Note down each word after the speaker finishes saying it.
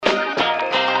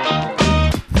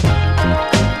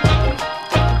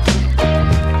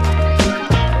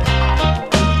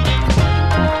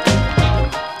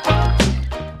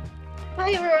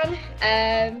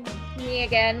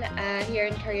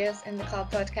Serious in the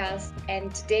Cloud podcast.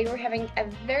 And today we're having a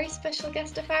very special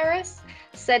guest of ours,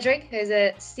 Cedric, who's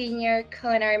a senior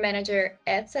culinary manager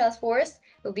at Salesforce.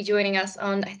 Will be joining us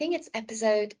on, I think it's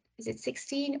episode, is it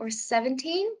 16 or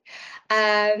 17?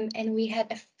 And we had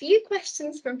a few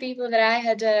questions from people that I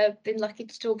had been lucky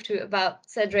to talk to about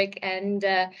Cedric and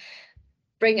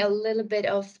bring a little bit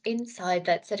of insight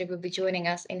that Cedric will be joining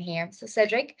us in here. So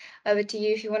Cedric, over to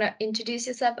you if you want to introduce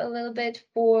yourself a little bit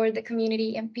for the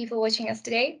community and people watching us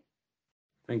today.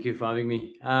 Thank you for having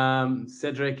me.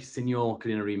 Cedric, Senior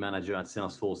Culinary Manager at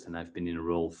Salesforce, and I've been in a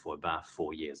role for about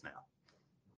 4 years now.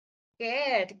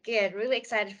 Good. Really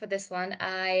excited for this one.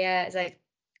 As I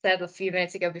said a few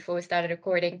minutes ago before we started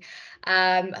recording,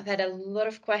 I've had a lot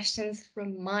of questions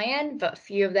from my end, but a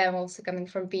few of them also coming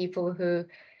from people who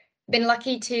been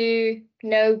lucky to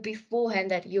know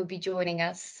beforehand that you'll be joining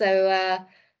us. So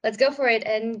let's go for it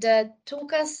and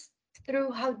talk us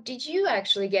through how did you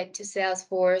actually get to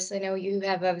Salesforce? I know you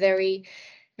have a very,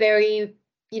 very,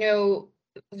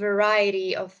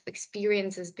 variety of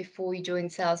experiences before you joined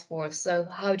Salesforce. So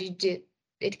how did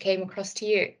it came across to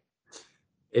you?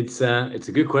 It's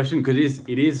a good question because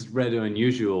it is rather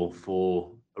unusual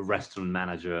for a restaurant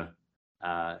manager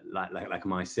like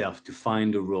myself to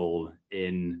find a role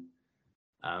in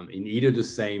either the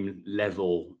same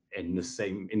level in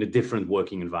a different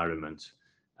working environment.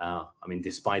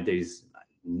 Despite these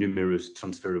numerous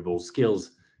transferable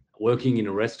skills, working in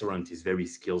a restaurant is very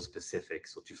skill specific.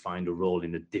 So to find a role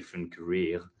in a different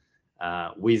career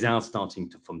without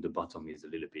starting from the bottom is a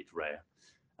little bit rare.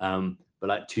 But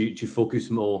like to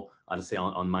focus more, I'd say,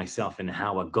 on myself and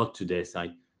how I got to this, I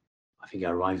think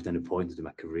I arrived at a point in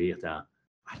my career that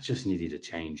I just needed a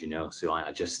change, So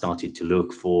I just started to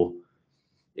look for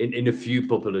in a few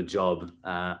popular job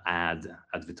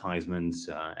advertisements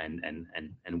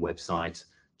and websites,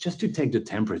 just to take the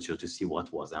temperature to see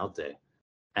what was out there.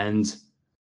 And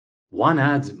one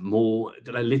ad more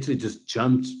that I literally just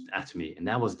jumped at me, and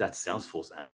that was that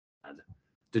Salesforce ad.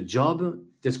 The job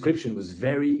description was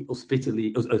very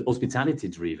hospitality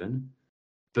driven,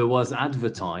 but was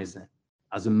advertised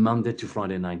as a Monday to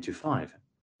Friday 9 to 5.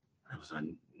 I was like,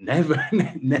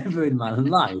 never in my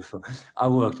life. I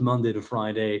worked Monday to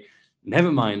Friday, never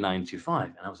mind 9 to 5.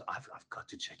 And I've got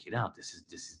to check it out. This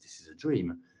is a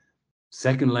dream.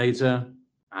 Second later,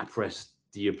 I pressed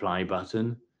the apply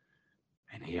button,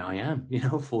 and here I am,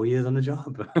 4 years on the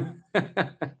job.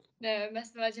 No, I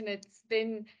must imagine it's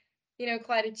been,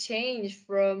 quite a change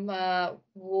from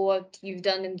what you've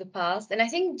done in the past. And I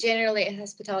think generally a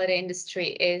hospitality industry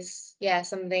is,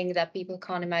 something that people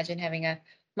can't imagine having a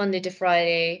Monday to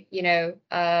Friday,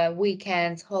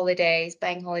 weekends, holidays,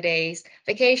 bank holidays,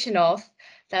 vacation off.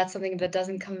 That's something that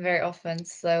doesn't come very often.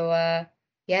 So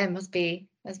it must be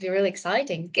really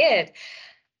exciting. Good.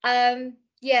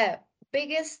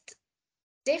 Biggest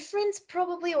difference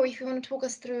probably, or if you want to talk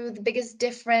us through the biggest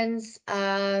difference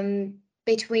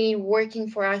between working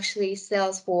for actually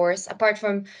Salesforce, apart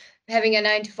from having a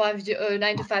 9 to 5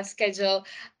 schedule.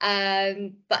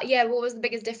 But what was the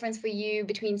biggest difference for you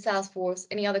between Salesforce,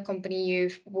 any other company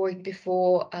you've worked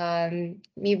before?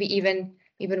 Maybe even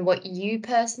what you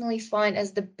personally find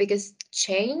as the biggest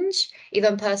change, either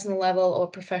on personal level or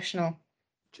professional.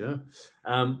 Sure.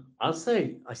 I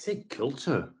say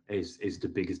culture is the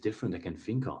biggest difference I can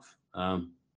think of.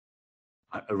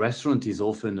 A restaurant is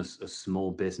often a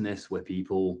small business where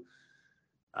people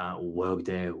work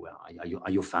there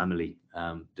are your family.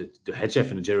 The head chef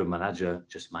and the general manager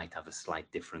just might have a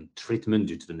slight different treatment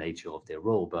due to the nature of their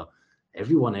role, but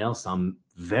everyone else are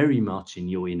very much in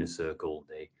your inner circle.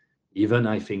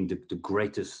 I think the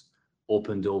greatest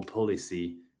open door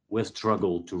policy will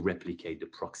struggle to replicate the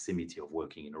proximity of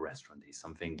working in a restaurant. There's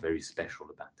something very special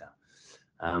about that.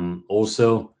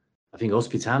 Also, I think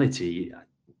hospitality,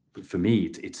 for me,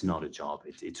 it's not a job.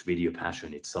 It's really a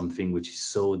passion. It's something which is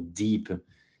so deep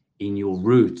in your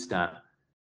roots that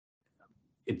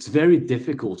it's very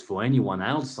difficult for anyone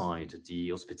outside the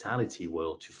hospitality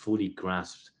world to fully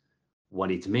grasp what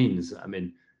it means. I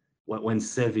mean, when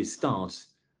service starts,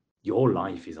 your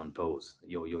life is on pause.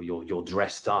 You're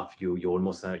dressed up. You're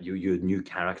almost you're a new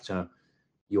character.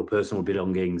 Your personal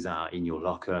belongings are in your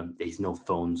locker. There's no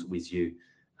phones with you.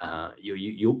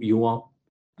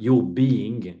 Your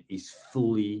being is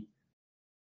fully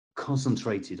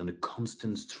concentrated on a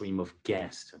constant stream of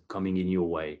guests coming in your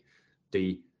way.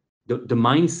 The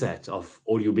mindset of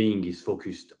all your being is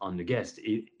focused on the guest.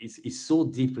 Is so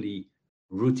deeply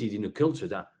rooted in a culture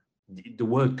that the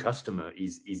word customer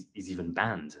is even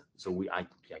banned. So I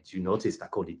you noticed I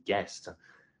called it guest.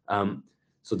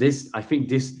 So I think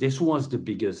this was the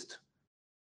biggest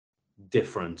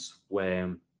difference,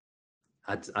 where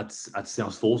at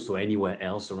Salesforce or anywhere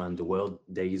else around the world,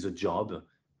 there is a job,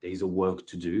 there is a work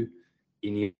to do.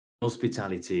 In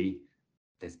hospitality,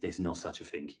 there's no such a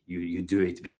thing. You do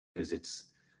it because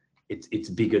it's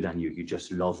bigger than you. You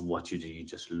just love what you do. You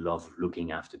just love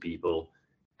looking after people,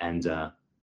 and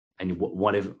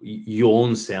whatever your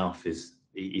own self is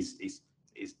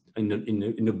in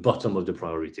the bottom of the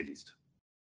priority list.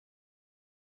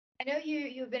 I know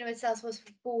you've been with Salesforce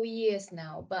for 4 years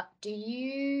now, but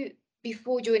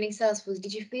before joining Salesforce,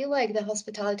 did you feel like the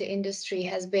hospitality industry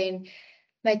has been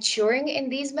maturing in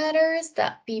these matters,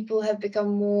 that people have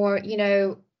become more,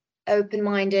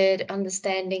 open-minded,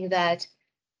 understanding that,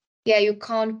 yeah, you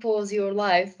can't pause your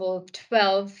life for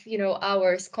 12,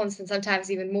 hours constant, sometimes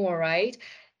even more, right?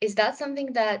 Is that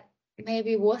something that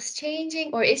maybe was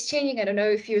changing or is changing? I don't know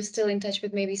if you're still in touch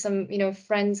with maybe some,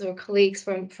 friends or colleagues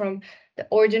from the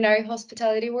ordinary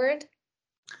hospitality world.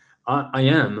 I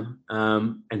am,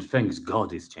 and thanks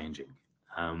God it's changing.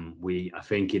 I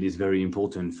think it is very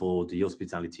important for the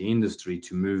hospitality industry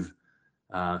to move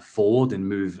forward and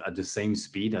move at the same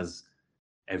speed as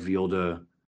every other,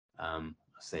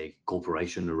 say,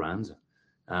 corporation around.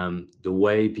 The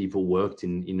way people worked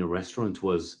in a restaurant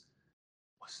was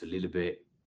a little bit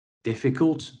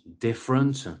difficult,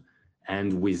 different,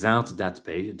 and without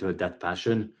that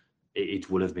passion, it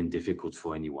would have been difficult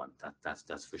for anyone.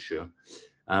 That's for sure.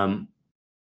 Um,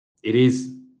 it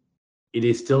is it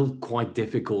is still quite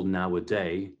difficult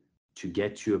nowadays to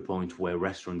get to a point where a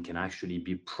restaurant can actually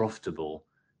be profitable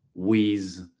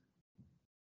with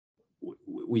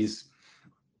with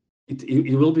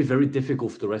it will be very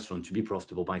difficult for the restaurant to be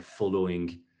profitable by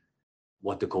following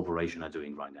what the corporation are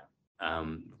doing right now.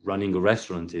 Running a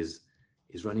restaurant is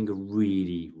running a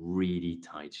really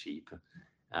tight ship.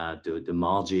 The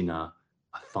margin are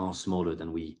far smaller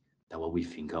than what we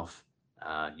think of.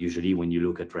 Usually, when you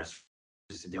look at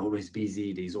restaurants, they're always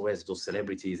busy. There's always those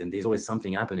celebrities, and there's always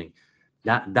something happening.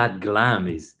 That glam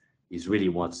is really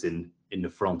what's in the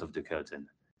front of the curtain.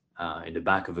 In the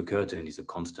back of the curtain is a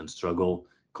constant struggle,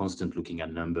 constant looking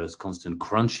at numbers, constant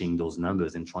crunching those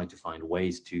numbers, and trying to find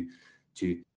ways to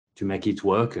to make it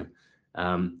work.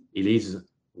 It is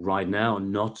right now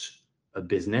not a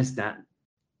business that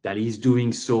is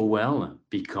doing so well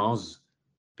because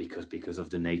of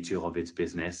the nature of its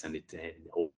business, and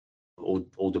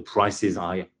all the prices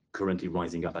are currently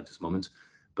rising up at this moment.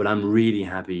 But I'm really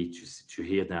happy to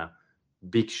hear that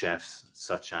big chefs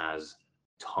such as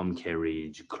Tom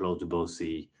Kerridge, Claude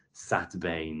Bossy, Sat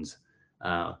Baines,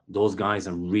 those guys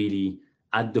are really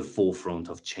at the forefront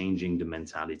of changing the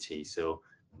mentality. So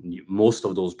most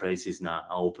of those places now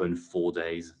are open 4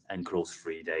 days and close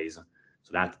 3 days.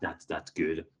 So that's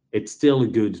good. It's still a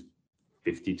good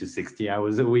 50 to 60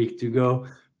 hours a week to go,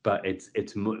 but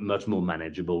it's much more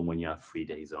manageable when you have 3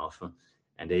 days off.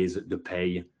 And the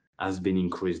pay has been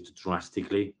increased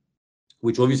drastically,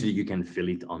 which obviously you can fill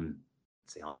it on,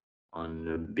 say, on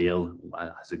a bill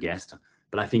as a guest.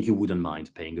 But I think you wouldn't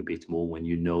mind paying a bit more when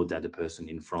you know that the person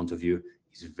in front of you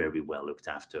is very well looked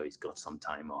after. He's got some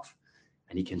time off,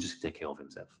 and he can just take care of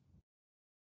himself.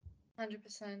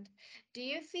 100%. Do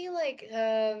you feel like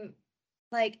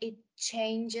it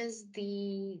changes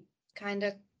the kind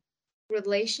of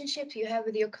relationships you have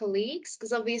with your colleagues?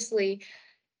 Because obviously,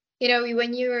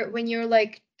 when you're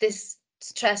like this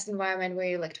stressed environment where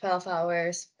you're like 12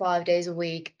 hours, 5 days a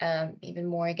week, even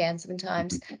more again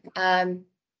sometimes.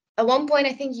 At one point,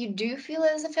 I think you do feel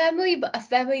it as a family, but a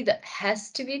family that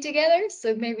has to be together.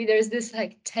 So maybe there's this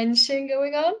like tension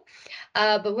going on.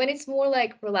 But when it's more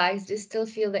like relaxed, you still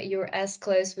feel that you're as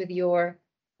close with your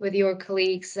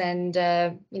colleagues and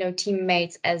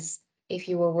teammates as if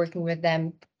you were working with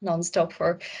them nonstop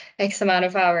for X amount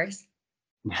of hours.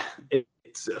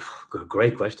 It's a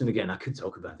great question again. I could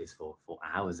talk about this for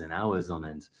hours and hours on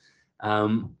end.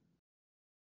 Um,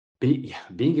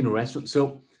 being in a restaurant,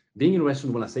 so being in a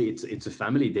restaurant, when I say it's a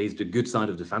family, there's the good side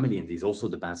of the family, and there's also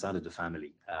the bad side of the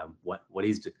family. What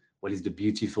is the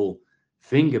beautiful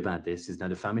thing about this is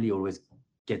that the family always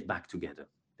get back together.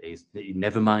 They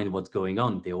never mind what's going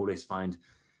on. They always find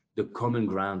the common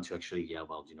ground to actually, yeah,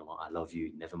 well, you know what, I love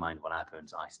you. Never mind what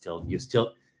happens. I still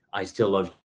love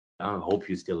you. I hope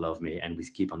you still love me, and we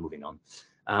keep on moving on.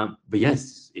 But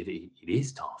yes, it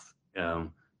is tough.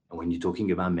 And when you're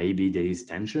talking about maybe there is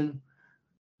tension,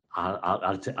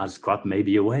 I'll scrap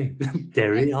maybe away.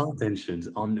 There are tensions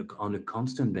on a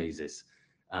constant basis,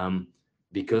 um,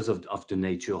 because of the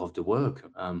nature of the work.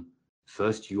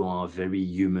 First, you are very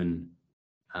human,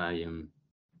 um,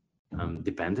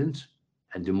 dependent,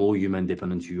 and the more human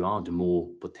dependent you are, the more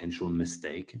potential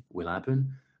mistake will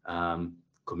happen.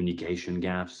 Communication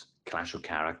gaps, clash of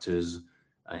characters,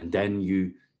 and then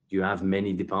you have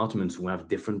many departments who have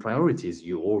different priorities.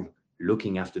 You're all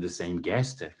looking after the same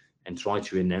guest and try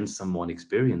to enhance someone's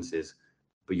experiences,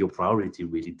 but your priority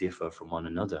really differ from one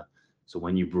another. So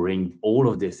when you bring all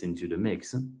of this into the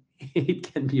mix,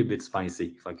 it can be a bit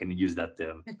spicy, if I can use that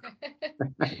term.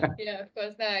 Yeah, of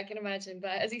course. No, I can imagine.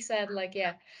 But as you said, like,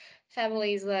 yeah,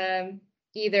 families,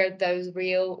 either those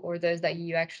real or those that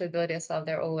you actually build yourself,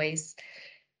 they're always,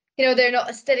 they're not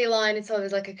a steady line. It's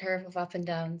always like a curve of up and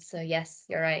down. So yes,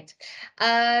 you're right.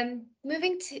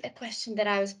 Moving to a question that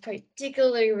I was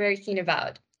particularly very keen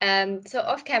about. So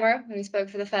off camera, when we spoke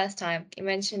for the first time, you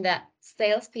mentioned that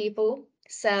salespeople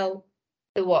sell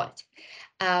the what,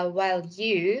 while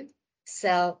you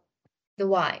sell the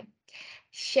why.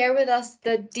 Share with us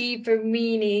the deeper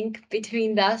meaning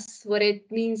between us, what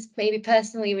it means maybe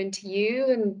personally even to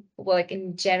you, and well, like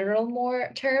in general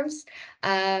more terms.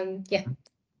 Yeah.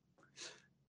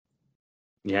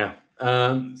 Yeah.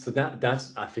 So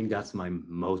that's I think that's my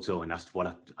motto, and that's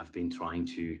what I've been trying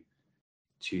to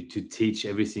teach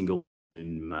every single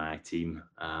in my team.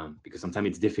 Because sometimes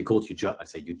it's difficult. I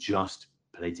say you're just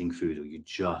plating food or you're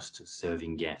just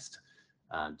serving guests.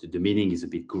 The meaning is a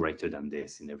bit greater than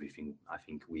this in everything I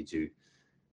think we do.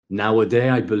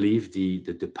 Nowadays, I believe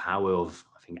the power of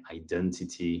I think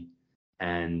identity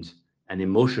and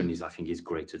emotion is I think is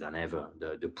greater than ever.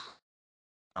 The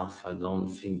I don't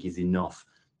think is enough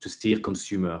to steer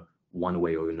consumer one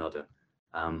way or another.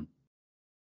 Um,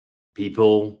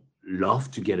 People love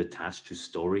to get attached to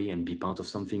story and be part of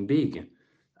something big.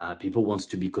 People wants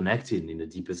to be connected in a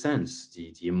deeper sense,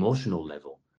 the emotional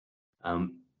level.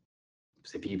 Um,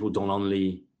 so people don't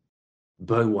only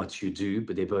buy what you do,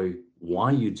 but they buy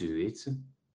why you do it,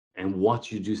 and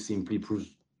what you do simply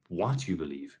proves what you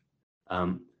believe.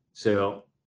 So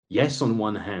yes, on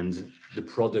one hand, the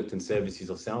product and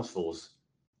services of Salesforce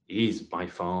is by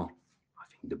far, I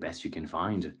think, the best you can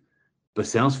find. But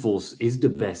Salesforce is the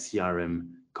best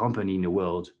CRM company in the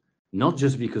world, not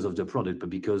just because of the product,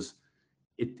 but because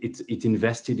it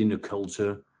invested in a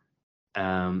culture,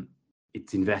 um,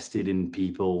 it invested in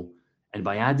people, and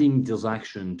by adding those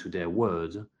action to their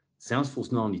words,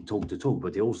 Salesforce not only talk the talk,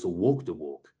 but they also walk the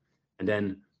walk. And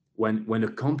then when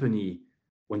a company,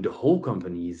 when the whole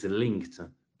company is linked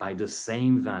by the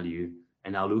same value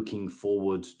and are looking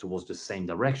forward towards the same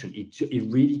direction,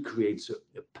 it really creates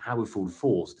a powerful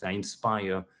force that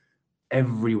inspire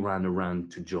everyone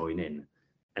around to join in.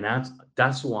 And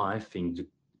that's why I think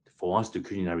for us, the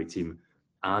culinary team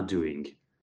are doing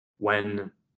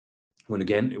when when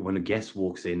a guest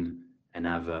walks in and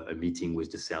have a meeting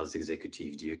with the sales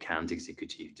executive, the account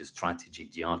executive, the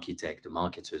strategic, the architect, the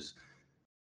marketers,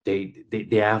 they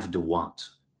have the what,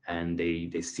 and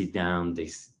they sit down,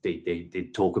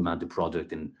 they talk about the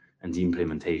product and the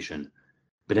implementation.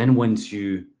 But then once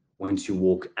you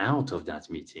walk out of that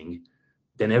meeting,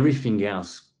 then everything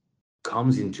else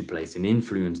comes into place and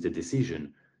influence the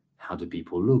decision. How do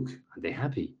people look? Are they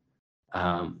happy?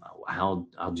 How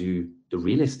do the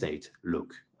real estate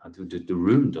look? How do the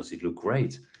room, does it look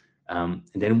great? And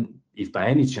then if by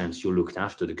any chance you're looked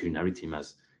after the culinary team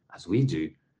as we do,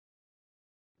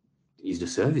 is the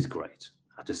service great?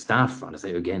 Are the staff, and I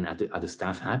say again, are the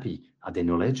staff happy? Are they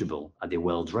knowledgeable? Are they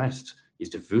well dressed? Is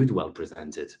the food well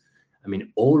presented? I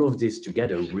mean, all of this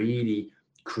together really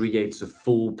creates a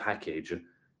full package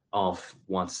of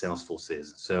what Salesforce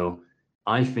is. So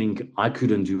I think I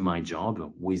couldn't do my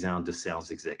job without the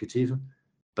sales executive,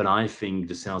 but I think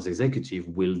the sales executive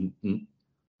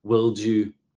will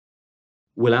do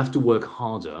will have to work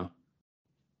harder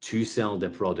to sell their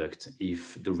product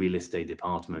if the real estate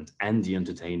department and the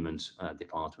entertainment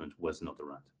department was not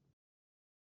around.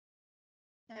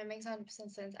 That makes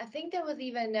 100% sense. I think there was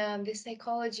even this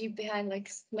psychology behind like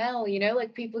smell,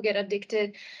 like people get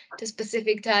addicted to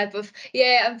specific type of,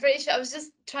 yeah, I'm pretty sure. I was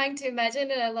just trying to imagine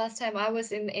last time I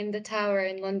was in the tower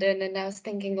in London, and I was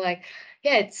thinking like,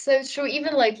 yeah, it's so true.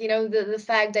 Even like, the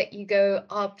fact that you go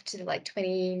up to like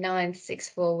 29th, 6th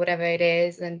floor, whatever it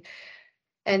is,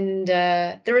 and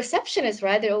the receptionist,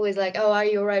 right? They're always like, oh, are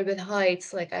you all right with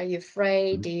heights? Like, are you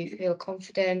afraid? Do you feel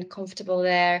confident, comfortable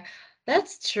there?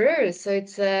 That's true. So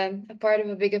it's a part of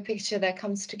a bigger picture that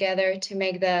comes together to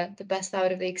make the best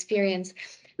out of the experience.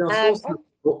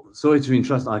 Salesforce, sorry to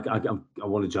interrupt. I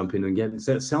want to jump in again.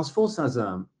 Salesforce has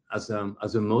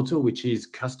a motto which is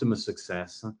customer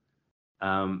success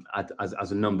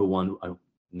as a number one,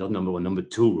 not number one, number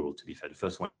two rule. To be fair, the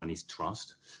first one is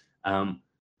trust.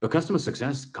 But customer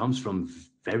success comes from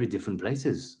very different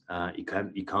places.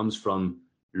 It comes from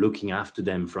looking after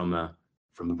them from a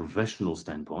professional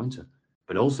standpoint,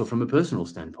 but also from a personal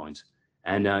standpoint.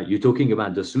 And you're talking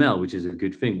about the smell, which is a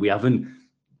good thing.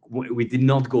 we did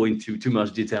not go into too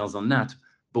much details on that,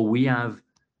 but we have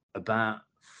about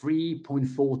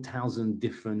 3.4 thousand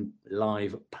different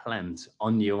live plants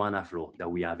on the Joanna floor that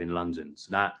we have in London. So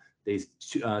that there's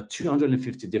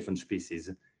 250 different species,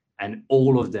 and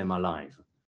all of them are live.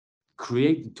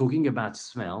 Talking about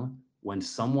smell, when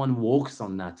someone walks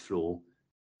on that floor,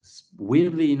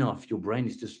 weirdly enough, your brain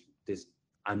is just this: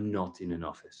 I'm not in an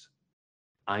office.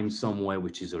 I'm somewhere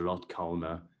which is a lot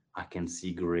calmer. I can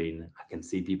see green. I can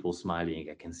see people smiling.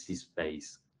 I can see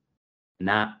space.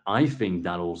 Now, I think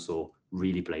that also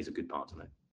really plays a good part in it.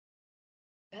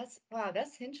 Wow,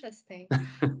 that's interesting.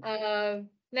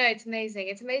 No, it's amazing.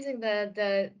 It's amazing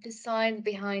the science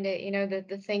behind it,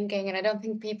 the thinking. And I don't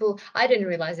think I didn't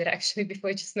realize it actually before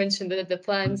I just mentioned the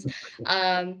plans.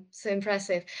 So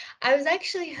impressive. I was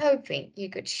actually hoping you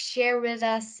could share with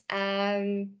us.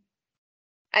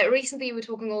 Recently you were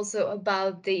talking also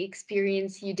about the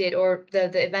experience you did, or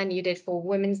the event you did for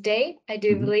Women's Day, I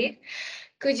do believe.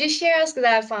 Could you share us, because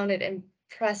I found it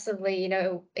impressively,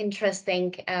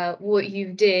 interesting, what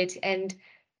you did. And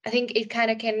I think it kind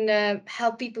of can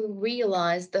help people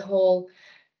realize the whole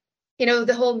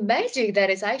magic that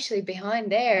is actually behind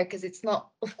there. Because it's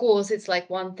not, of course, it's like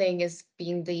one thing is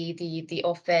being the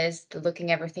office, the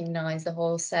looking everything nice, the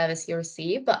whole service you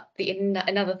receive, but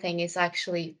another thing is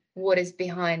actually what is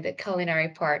behind the culinary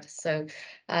part. So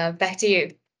back to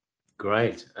you.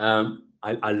 Great.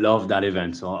 I love that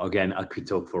event. So again, I could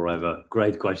talk forever.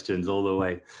 Great questions all the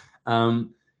way.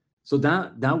 So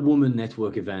that Woman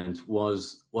Network event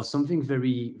was something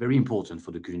very important for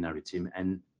the culinary team,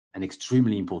 and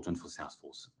extremely important for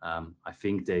Salesforce. I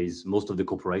think there's most of the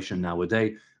corporation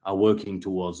nowadays are working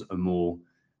towards a more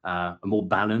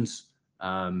balanced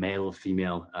male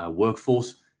female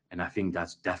workforce, and I think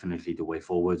that's definitely the way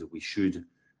forward. We should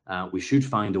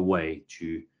find a way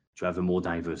to have a more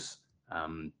diverse,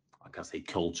 I can say,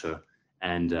 culture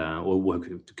and or work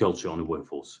culture on the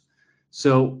workforce.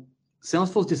 So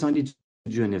Salesforce decided to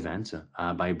do an event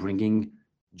by bringing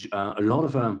a lot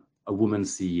of a woman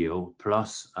CEO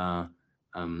plus a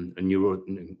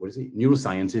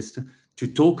neuroscientist to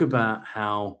talk about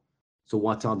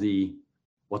what are the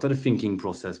thinking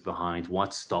process behind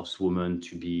what stops women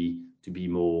to be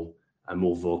more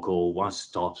vocal, what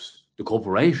stops the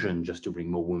corporation just to bring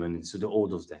more women into all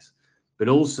those desks. But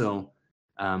also,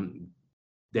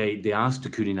 they asked the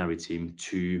culinary team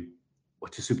to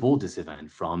support this event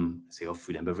from, say, a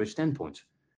food and beverage standpoint.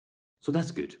 So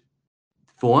that's good.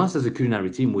 For us as a culinary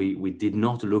team, we did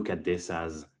not look at this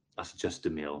as just a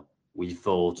meal. We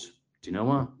thought, do you know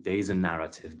what? There is a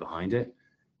narrative behind it.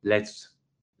 Let's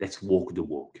walk the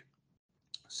walk.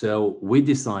 So we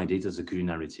decided as a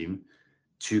culinary team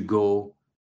to go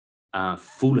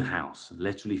full house,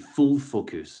 literally full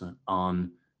focus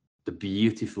on the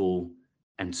beautiful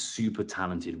and super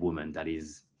talented women that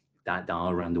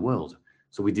are around the world.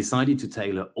 So we decided to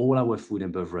tailor all our food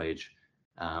and beverage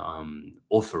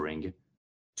offering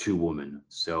to women.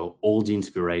 So all the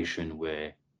inspiration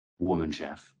were woman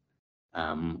chef.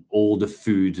 All the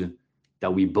food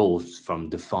that we bought from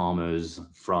the farmers,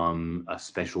 from a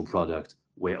special product,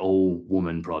 were all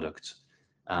woman products.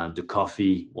 The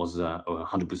coffee was a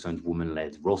 100%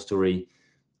 woman-led roastery.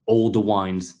 All the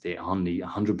wines, they're only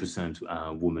 100%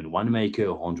 woman winemaker,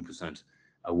 100%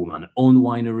 a woman-owned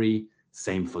winery.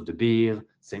 Same for the beer,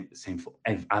 same for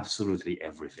absolutely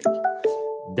everything.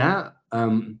 That,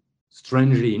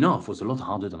 strangely enough, was a lot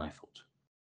harder than I thought.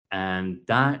 And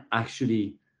that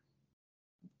actually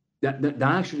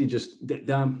just,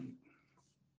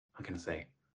 how can I say?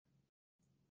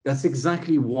 That's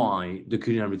exactly why the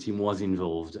culinary team was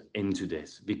involved into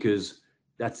this, because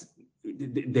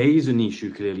there is an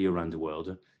issue clearly around the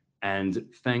world, and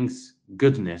thanks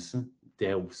goodness,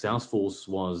 their Salesforce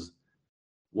was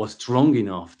strong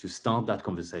enough to start that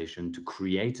conversation, to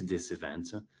create this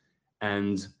event.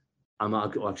 And I'm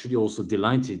actually also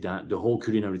delighted that the whole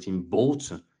culinary team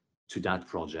bought to that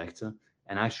project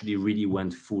and actually really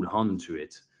went full on to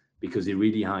it, because it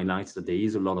really highlights that there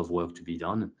is a lot of work to be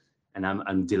done. And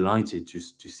I'm delighted to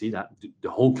see that the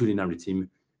whole culinary team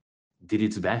did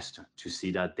its best to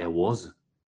see that there was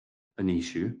an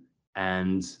issue,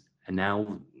 and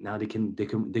now they can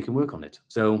work on it.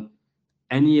 So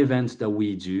any event that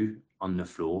we do on the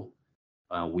floor,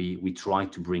 we try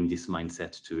to bring this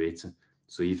mindset to it.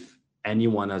 So if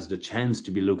anyone has the chance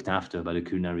to be looked after by the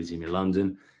culinary team in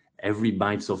London, every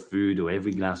bite of food or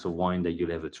every glass of wine that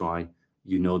you'll ever try,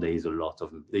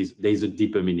 there's a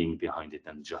deeper meaning behind it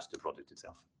than just the product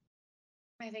itself.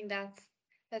 I think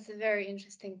That's a very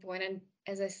interesting point. And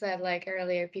as I said, like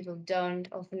earlier, people don't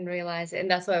often realize it.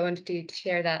 And that's why I wanted to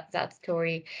share that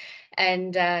story.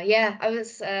 And yeah, I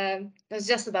was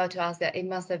just about to ask that. It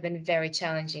must have been very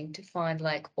challenging to find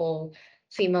like all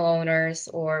female owners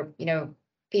or,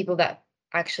 people that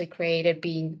actually created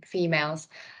being females.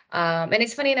 And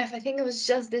it's funny enough, I think it was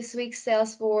just this week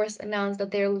Salesforce announced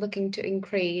that they're looking to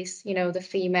increase, the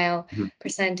female Mhm.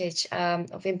 percentage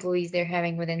of employees they're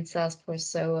having within Salesforce.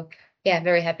 So yeah,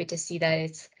 very happy to see that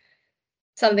it's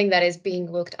something that is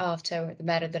being looked after, the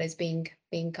matter that is being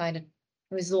kind of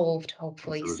resolved,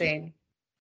 hopefully Absolutely. soon.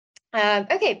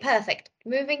 Okay, perfect.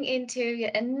 Moving into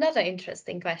yet another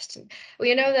interesting question.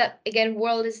 We know that again,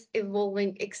 world is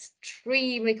evolving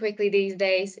extremely quickly these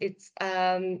days. It's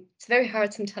very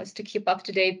hard sometimes to keep up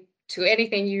to date to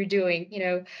anything you're doing.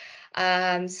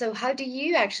 So how do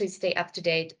you actually stay up to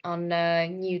date on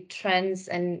new trends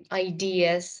and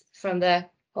ideas from the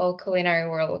whole culinary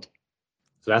world?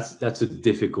 So that's a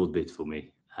difficult bit for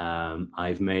me.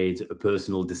 I've made a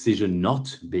personal decision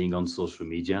not being on social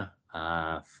media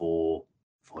for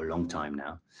a long time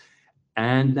now,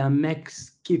 and that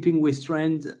makes keeping with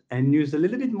trend and news a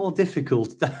little bit more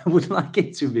difficult than I would like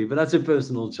it to be. But that's a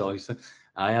personal choice.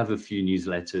 I have a few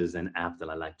newsletters and apps that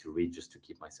I like to read just to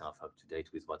keep myself up to date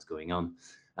with what's going on.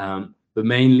 But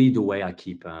mainly, the way I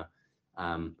keep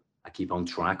on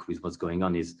track with what's going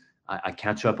on is I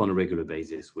catch up on a regular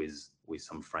basis with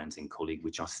some friends and colleagues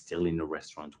which are still in the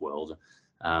restaurant world,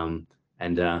 um,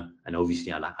 and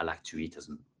obviously I like to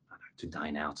I like to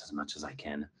dine out as much as I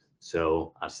can.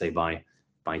 So I'd say by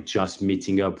just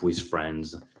meeting up with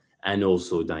friends and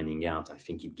also dining out, I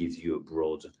think it gives you a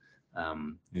broad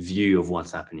view of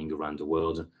what's happening around the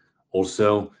world.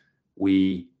 Also,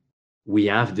 we we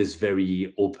have this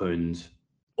very open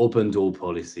door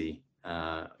policy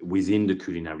within the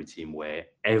culinary team where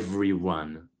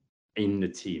everyone in the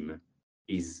team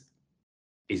is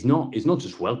is not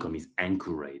just welcome, is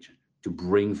encouraged to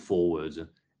bring forward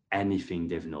anything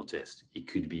they've noticed. It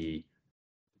could be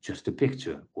just a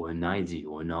picture or an idea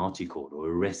or an article or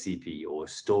a recipe or a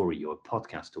story or a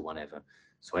podcast or whatever.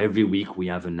 So every week we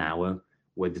have an hour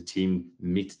where the team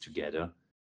meet together,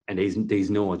 and there's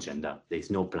no agenda, there's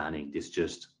no planning. There's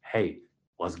just, hey,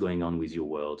 what's going on with your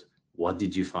world? What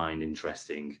did you find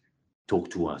interesting? Talk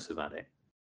to us about it.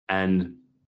 And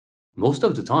most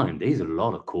of the time there's a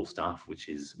lot of cool stuff which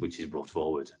is brought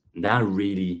forward. And that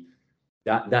really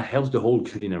that helps the whole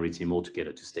culinary team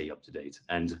altogether to stay up to date.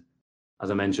 And as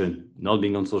I mentioned, not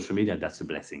being on social media, that's a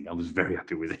blessing. I was very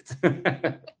happy with it.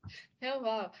 Oh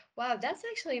wow. Wow, that's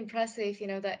actually impressive,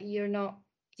 that you're not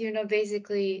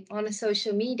basically on a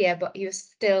social media, but you're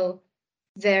still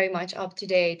very much up to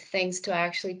date thanks to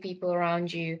actually people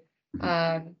around you.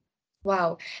 Um,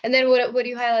 wow. And then what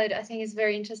you highlight, I think is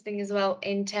very interesting as well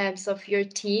in terms of your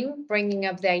team bringing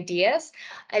up the ideas.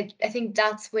 I think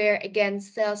that's where again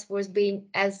Salesforce being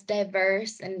as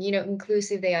diverse and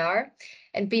inclusive they are,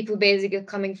 and people basically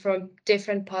coming from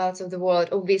different parts of the world,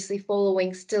 obviously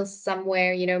following still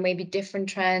somewhere, maybe different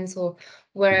trends or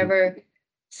wherever.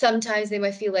 Sometimes they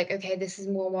might feel like, okay, this is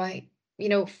more my,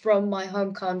 from my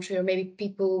home country, or maybe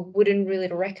people wouldn't really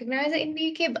recognize it in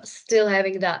the UK, but still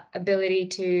having that ability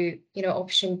to,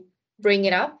 option bring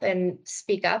it up and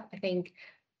speak up. I think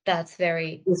that's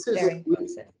very, This is very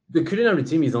impressive. the culinary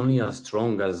team is only as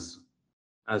strong as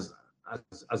as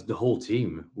the whole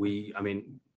team. I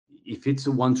mean, if it's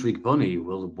a one trick pony,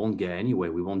 well, it won't get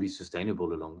anywhere. We won't be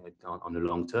sustainable on the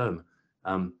long term.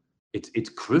 Um, it's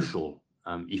crucial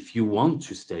if you want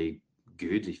to stay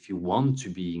good, if you want to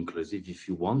be inclusive, if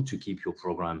you want to keep your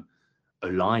program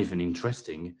alive and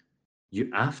interesting. You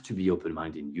have to be open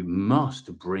minded. You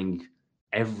must bring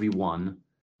everyone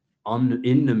on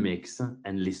in the mix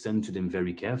and listen to them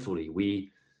very carefully.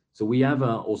 We have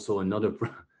also another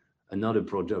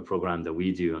program that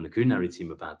we do on the culinary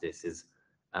team about this is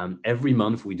every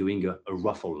month we're doing a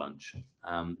ruffle lunch.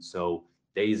 So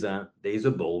there's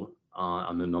a bowl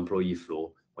on an employee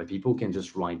floor where people can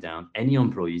just write down, any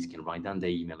employees can write down their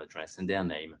email address and their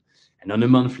name, and on a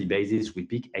monthly basis we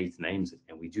pick 8 names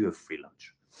and we do a free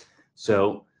lunch.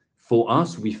 So for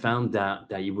us, we found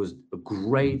that it was a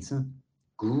great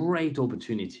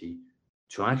opportunity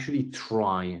to actually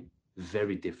try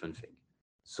very different thing.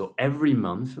 So every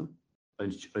month,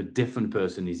 a different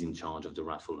person is in charge of the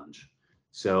raffle lunch.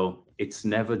 So it's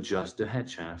never just the head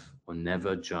chef or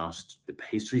never just the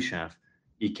pastry chef.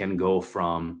 It can go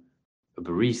from a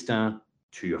barista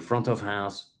to your front of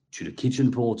house to the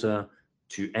kitchen porter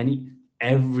to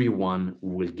everyone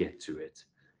will get to it.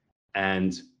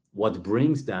 And what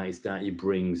brings that is that it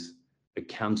brings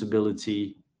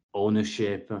accountability,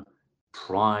 ownership,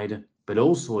 pride, but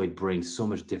also it brings so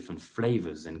much different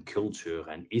flavors and culture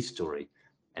and history,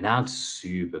 and that's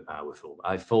super powerful.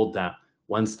 I thought that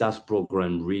once that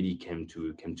program really came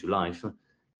to life,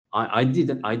 I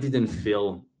didn't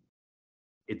feel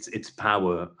its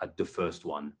power at the first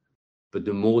one, but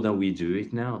the more that we do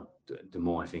it now, the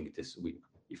more I think this we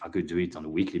if I could do it on a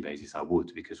weekly basis, I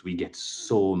would, because we get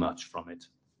so much from it.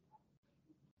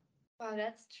 Wow,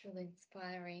 that's truly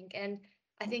inspiring. And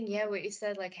I think, yeah, what you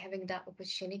said, like having that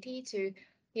opportunity to,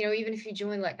 even if you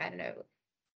join, like, I don't know,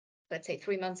 let's say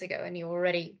 3 months ago, and you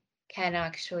already can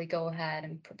actually go ahead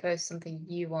and propose something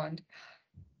you want,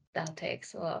 that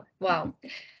takes a lot. Wow.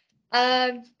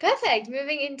 Perfect.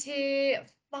 Moving into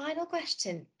final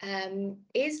question.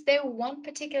 Is there one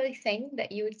particular thing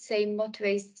that you would say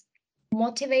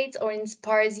motivates or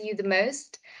inspires you the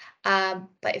most?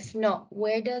 But if not,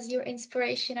 where does your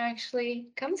inspiration actually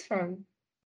comes from?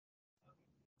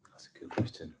 That's a good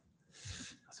question.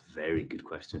 That's a very good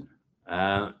question.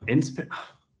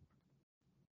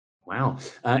 Wow.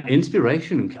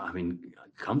 Inspiration, I mean,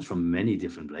 comes from many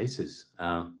different places.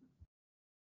 I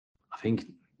think,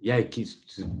 yeah, it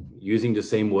keeps using the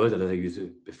same word that I used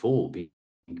before,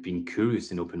 being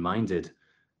curious and open-minded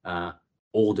uh,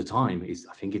 all the time is,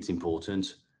 I think it's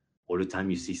important. All the time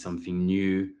you see something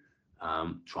new,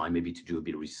 try maybe to do a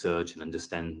bit of research and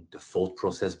understand the thought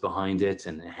process behind it,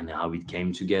 and how it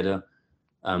came together.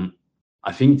 Um,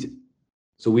 I think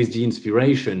so. With the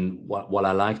inspiration, what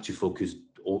I like to focus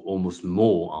almost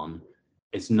more on,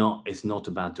 it's not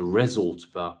about the result,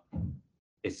 but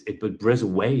but there's a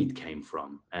way it came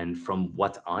from, and from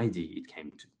what idea it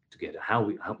came together.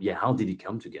 How did it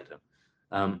come together?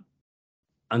 Um,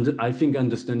 and I think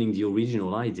understanding the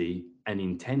original idea and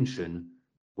intention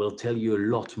will tell you a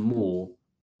lot more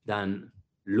than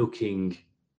looking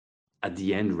at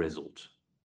the end result.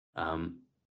 Um,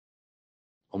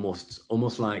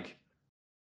 almost like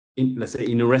let's say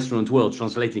in a restaurant world,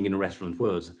 translating in a restaurant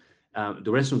world,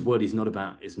 the restaurant world is not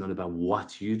about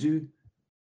what you do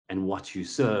and what you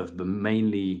serve, but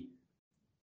mainly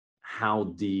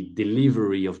how the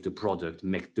delivery of the product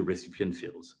makes the recipient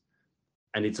feels.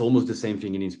 And it's almost the same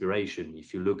thing in inspiration.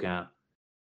 If you look at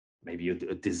maybe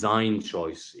a design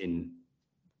choice in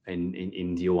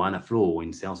the Ohana Flow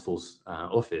in Salesforce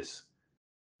Office,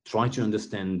 try to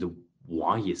understand the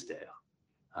why is there.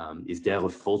 Is there a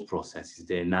thought process? Is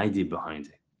there an idea behind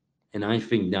it? And I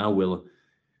think that will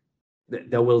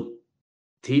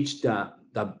teach that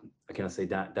I can say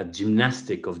that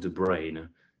gymnastic of the brain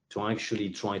to actually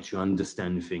try to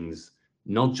understand things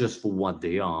not just for what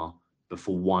they are, but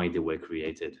for why they were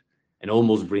created, and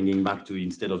almost bringing back to,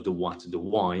 instead of the what, the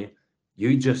why.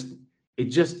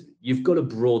 You've got a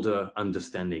broader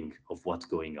understanding of what's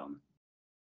going on.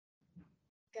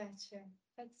 Gotcha.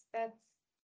 That's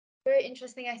very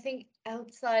interesting. I think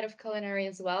outside of culinary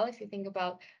as well, if you think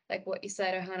about like what you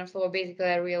said, Ohana, for basically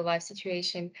a real life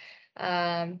situation,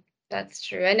 um, that's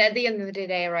true. And at the end of the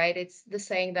day, right, it's the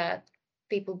saying that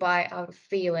people buy out of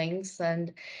feelings,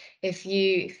 and if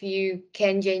you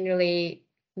can genuinely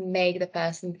make the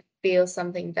person feel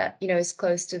something that is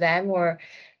close to them, or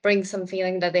bring some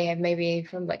feeling that they have maybe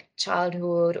from like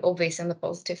childhood, always in the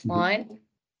positive line,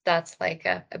 that's like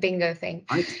a bingo thing.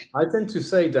 I tend to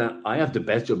say that I have the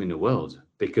best job in the world,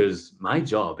 because my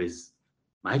job is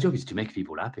to make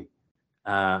people happy.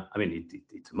 I mean,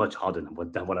 it's much harder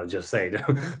than what I just said,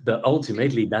 but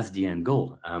ultimately that's the end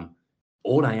goal.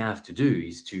 All I have to do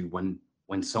is to,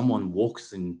 when someone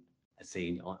walks in, let's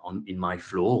say in my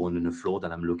floor, or on the floor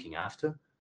that I'm looking after,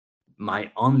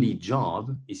 my only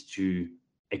job is to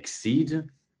exceed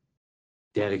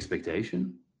their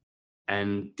expectation,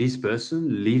 and this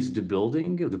person leaves the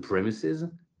building, the premises,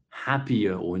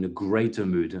 happier or in a greater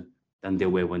mood than they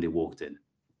were when they walked in.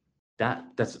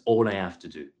 That's all I have to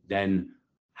do. Then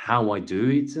how I do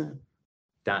it,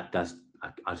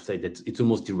 I'd say that it's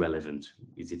almost irrelevant.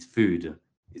 Is it food?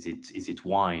 Is it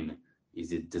wine?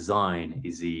 Is it design?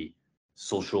 Is it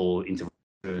social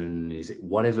interaction? Is it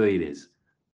whatever it is?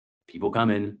 People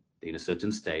come in, they're in a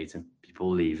certain state.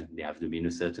 People leave, they have to be in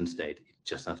a certain state. It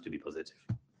just has to be positive.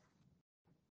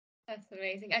 That's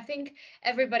amazing. I think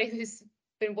everybody who's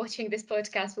been watching this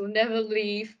podcast will never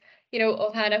leave,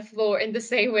 Ohana Floor in the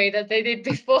same way that they did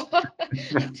before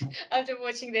after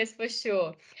watching this for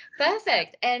sure.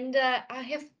 Perfect. And I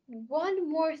have one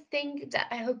more thing that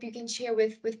I hope you can share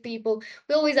with people.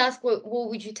 We always ask, what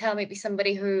would you tell maybe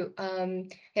somebody who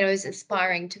is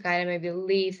aspiring to kind of maybe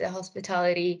leave the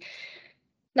hospitality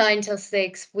 9 till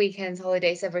 6, weekends,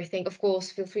 holidays, everything. Of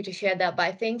course, feel free to share that. But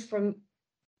I think from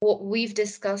what we've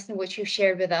discussed and what you've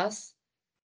shared with us,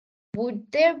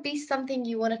 would there be something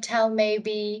you want to tell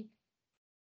maybe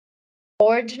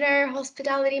ordinary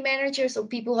hospitality managers or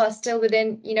people who are still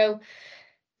within,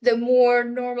 the more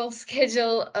normal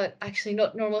schedule, actually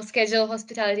not normal schedule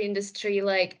hospitality industry,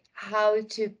 like how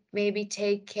to maybe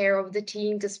take care of the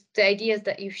team? Because the ideas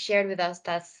that you've shared with us,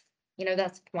 that's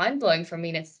mind blowing for me.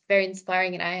 And it's very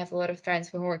inspiring. And I have a lot of friends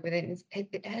who work within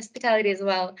hospitality as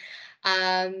well,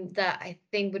 that I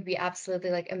think would be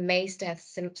absolutely like amazed to have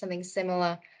something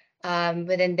similar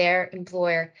within their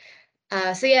employer.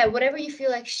 So yeah, whatever you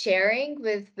feel like sharing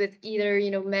with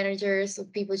either managers or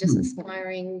people just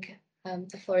aspiring,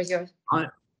 the floor is yours.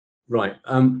 Right.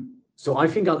 So I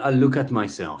think I'll look at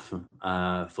myself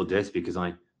for this because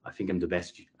I think I'm the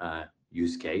best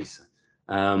use case.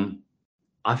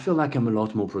 I feel like I'm a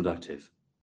lot more productive.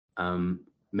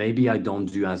 Maybe I don't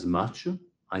do as much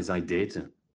as I did,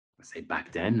 say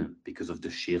back then, because of the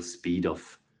sheer speed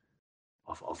of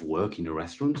work in a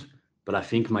restaurant. But I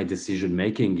think my decision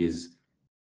making is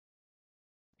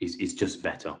just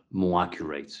better, more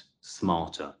accurate,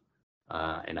 smarter,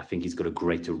 and I think it's got a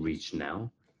greater reach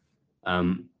now.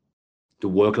 The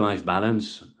work-life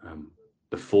balance,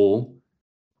 before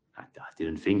I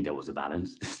didn't think there was a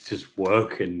balance. It's just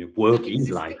work, and work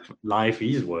is life. Life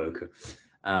is work.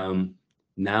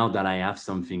 Now that I have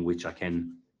something which I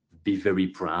can be very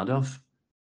proud of,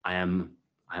 I'm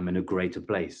in a greater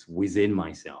place within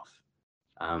myself.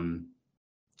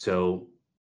 So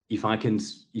if I can,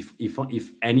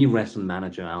 if any restaurant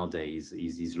manager out there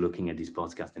is looking at this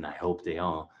podcast, and I hope they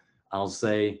are, I'll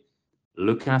say,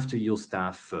 look after your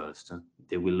staff first.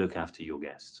 They will look after your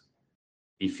guests.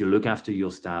 If you look after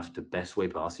your staff the best way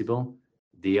possible,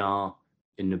 they are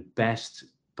in the best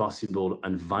possible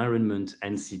environment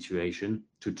and situation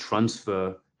to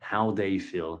transfer how they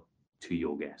feel to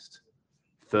your guest.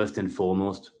 First and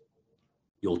foremost,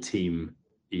 your team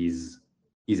is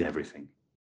everything.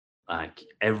 Like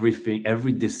everything,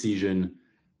 every decision.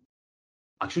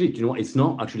 Actually, it's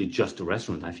not actually just a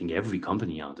restaurant. I think every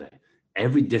company out there,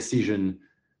 every decision,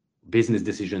 business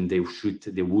decision they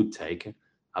would take,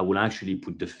 I will actually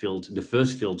put the filter. The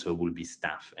first filter will be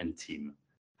staff and team.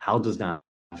 How does that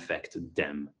affect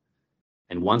them?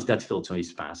 And once that filter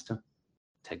is passed,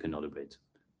 take another bit.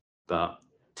 But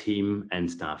team and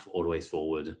staff always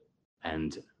forward,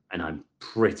 and I'm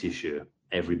pretty sure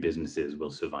every businesses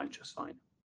will survive just fine.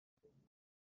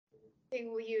 I think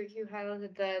you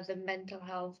highlighted the mental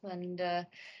health and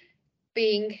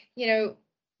being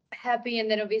happy, and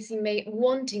then obviously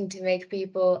wanting to make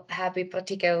people happy,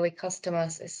 particularly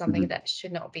customers, is something that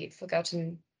should not be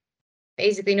forgotten.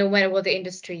 Basically, no matter what the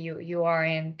industry you are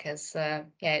in, because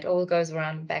it all goes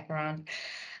around back around.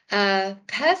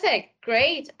 Perfect,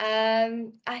 great.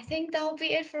 I think that'll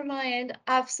be it from my end.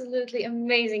 Absolutely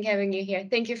amazing having you here.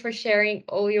 Thank you for sharing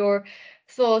all your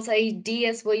thoughts,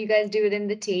 ideas, what you guys do within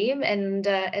the team. And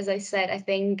as I said, I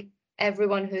think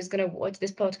everyone who's going to watch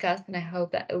this podcast, and I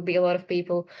hope that it will be a lot of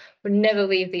people, will never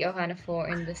leave the Ohana floor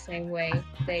in the same way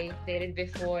they did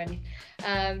before.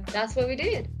 And that's what we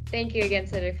did. Thank you again,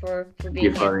 Cedric, for being here. Thank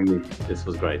you for having me. This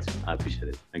was great. I appreciate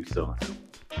it. Thank you so much.